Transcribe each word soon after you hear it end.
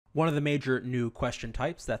One of the major new question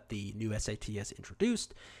types that the new SAT has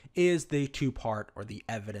introduced is the two-part or the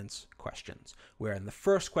evidence questions, where in the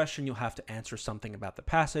first question you'll have to answer something about the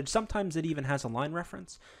passage. Sometimes it even has a line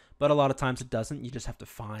reference, but a lot of times it doesn't. You just have to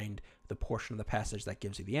find the portion of the passage that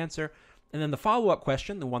gives you the answer. And then the follow-up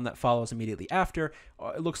question, the one that follows immediately after,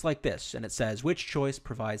 it looks like this, and it says, which choice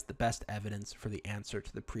provides the best evidence for the answer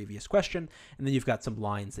to the previous question? And then you've got some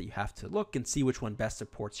lines that you have to look and see which one best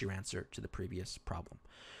supports your answer to the previous problem.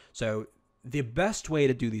 So the best way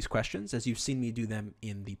to do these questions, as you've seen me do them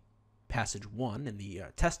in the passage 1, in the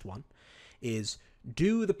test 1, is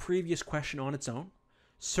do the previous question on its own.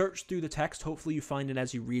 Search through the text. Hopefully you find it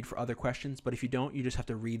as you read for other questions, but if you don't, you just have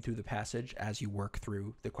to read through the passage as you work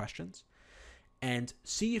through the questions. And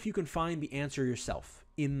see if you can find the answer yourself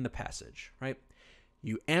in the passage, right?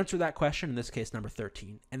 You answer that question, in this case, number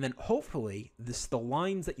 13, and then hopefully the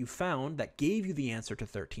lines that you found that gave you the answer to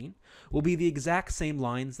 13 will be the exact same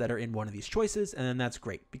lines that are in one of these choices, and then that's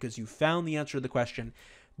great because you found the answer to the question.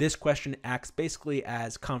 This question acts basically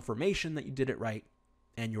as confirmation that you did it right,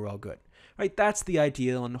 and you're all good, right? That's the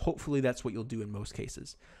ideal, and hopefully that's what you'll do in most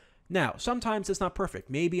cases. Now, sometimes it's not perfect.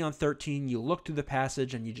 Maybe on 13 you looked through the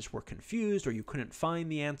passage and you just were confused or you couldn't find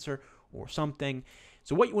the answer or something.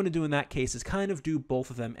 So what you want to do in that case is kind of do both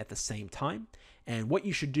of them at the same time. And what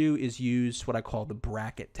you should do is use what I call the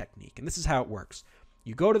bracket technique. And this is how it works.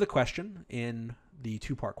 You go to the question in the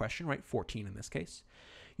two-part question, right? 14 in this case.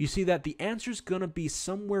 You see that the answer is going to be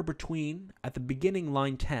somewhere between, at the beginning,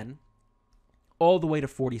 line 10, all the way to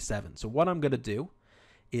 47. So what I'm going to do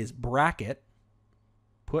is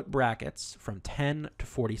put brackets from 10 to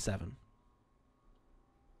 47.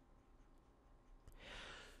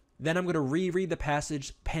 Then I'm going to reread the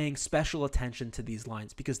passage, paying special attention to these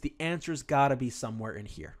lines because the answer's got to be somewhere in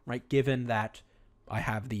here, right? Given that I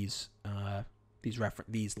have these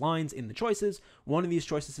lines in the choices, one of these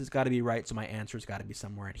choices has got to be right, so my answer's got to be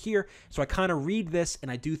somewhere in here. So I kind of read this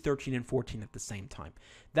and I do 13 and 14 at the same time.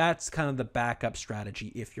 That's kind of the backup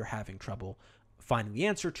strategy if you're having trouble finding the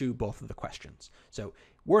answer to both of the questions. So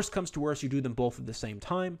worst comes to worst, you do them both at the same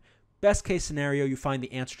time. Best case scenario, you find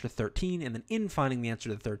the answer to 13, and then in finding the answer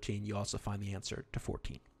to 13, you also find the answer to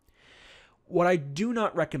 14. What I do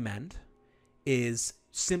not recommend is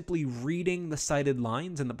simply reading the cited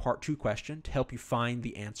lines in the part 2 question to help you find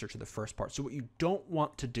the answer to the first part. So what you don't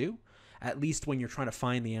want to do, at least when you're trying to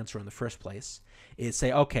find the answer in the first place, is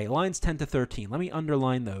say, okay, lines 10 to 13, let me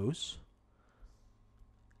underline those.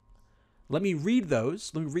 Let me read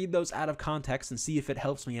those out of context and see if it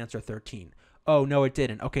helps me answer 13. Oh, no, it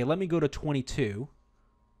didn't. Okay, let me go to 22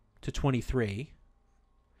 to 23.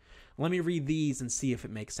 Let me read these and see if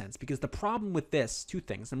it makes sense. Because the problem with this, two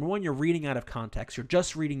things. Number one, you're reading out of context. You're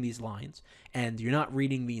just reading these lines, and you're not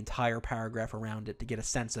reading the entire paragraph around it to get a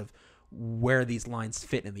sense of where these lines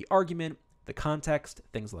fit in the argument, the context,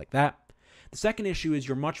 things like that. The second issue is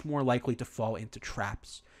you're much more likely to fall into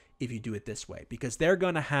traps if you do it this way. Because they're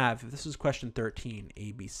going to have, if this is question 13,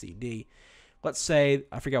 A, B, C, D, let's say,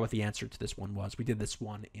 I forgot what the answer to this one was. We did this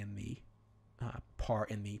one in the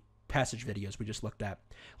passage videos we just looked at.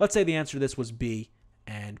 Let's say the answer to this was B,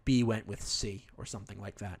 and B went with C or something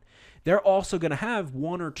like that. They're also going to have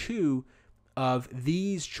one or two of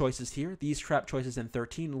these choices here, these trap choices in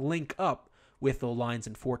 13, link up with the lines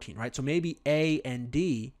in 14, right? So maybe A and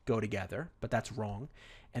D go together, but that's wrong.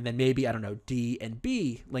 And then maybe, I don't know, D and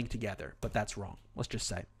B link together, but that's wrong, let's just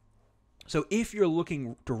say. So if you're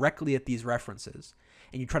looking directly at these references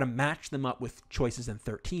and you try to match them up with choices in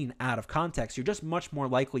 13 out of context, you're just much more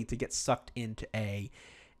likely to get sucked into A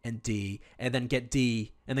and D and then get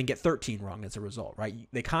D and then get 13 wrong as a result, right?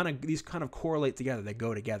 These kind of correlate together. They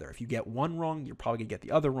go together. If you get one wrong, you're probably going to get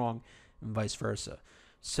the other wrong and vice versa.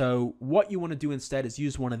 So what you want to do instead is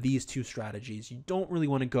use one of these two strategies. You don't really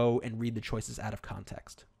want to go and read the choices out of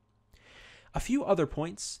context. A few other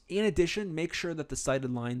points. In addition, make sure that the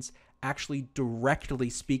cited lines actually directly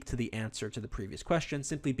speak to the answer to the previous question.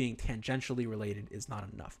 Simply being tangentially related is not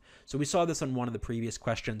enough. So we saw this on one of the previous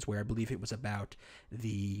questions where I believe it was about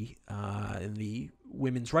the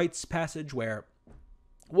women's rights passage, where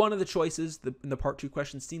one of the choices in the part 2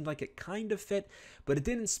 question seemed like it kind of fit, but it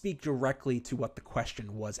didn't speak directly to what the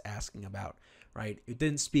question was asking about, right? It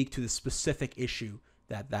didn't speak to the specific issue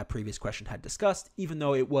that previous question had discussed, even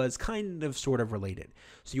though it was kind of sort of related.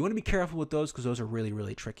 So you want to be careful with those because those are really,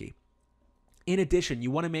 really tricky. In addition,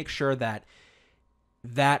 you want to make sure that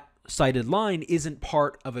that cited line isn't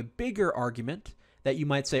part of a bigger argument that you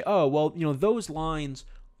might say, oh, well, those lines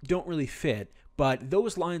don't really fit, but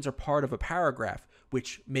those lines are part of a paragraph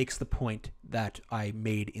which makes the point that I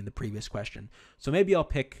made in the previous question. So maybe I'll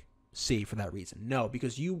pick C for that reason. No,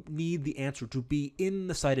 because you need the answer to be in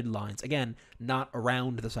the cited lines. Again, not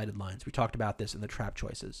around the cited lines. We talked about this in the trap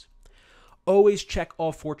choices. Always check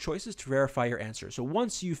all 4 choices to verify your answer. So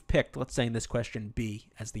once you've picked, let's say in this question, B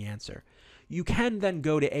as the answer, you can then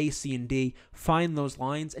go to A, C, and D, find those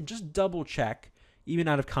lines, and just double check, even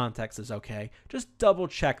out of context is okay, just double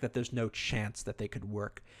check that there's no chance that they could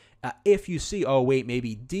work. If you see, oh wait,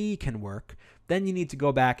 maybe D can work, then you need to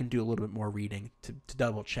go back and do a little bit more reading to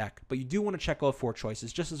double check. But you do want to check all 4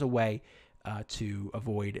 choices just as a way to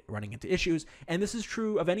avoid running into issues. And this is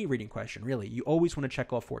true of any reading question, really. You always want to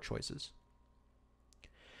check all 4 choices.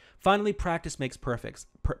 Finally, practice makes perfect.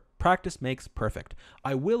 Practice makes perfect.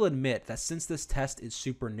 I will admit that since this test is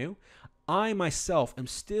super new, I myself am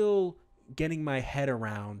still getting my head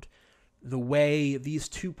around the way these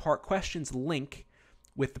 2-part questions link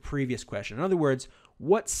with the previous question. In other words,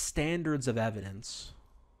 what standards of evidence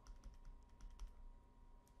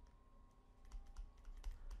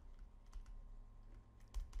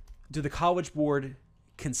do the College Board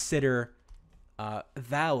consider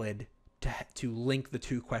valid to link the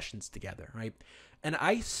 2 questions together, right? And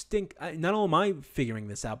I think, not only am I figuring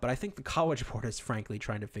this out, but I think the College Board is frankly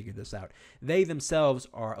trying to figure this out. They themselves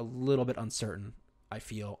are a little bit uncertain, I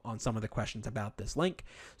feel, on some of the questions about this link.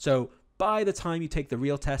 So by the time you take the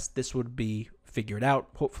real test, this would be figured out,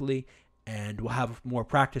 hopefully, and we'll have more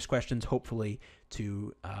practice questions, hopefully,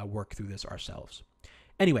 to work through this ourselves.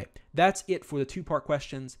 Anyway, that's it for the 2-part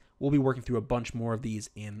questions. We'll be working through a bunch more of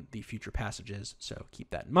these in the future passages, so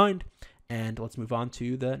keep that in mind. And let's move on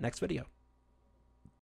to the next video.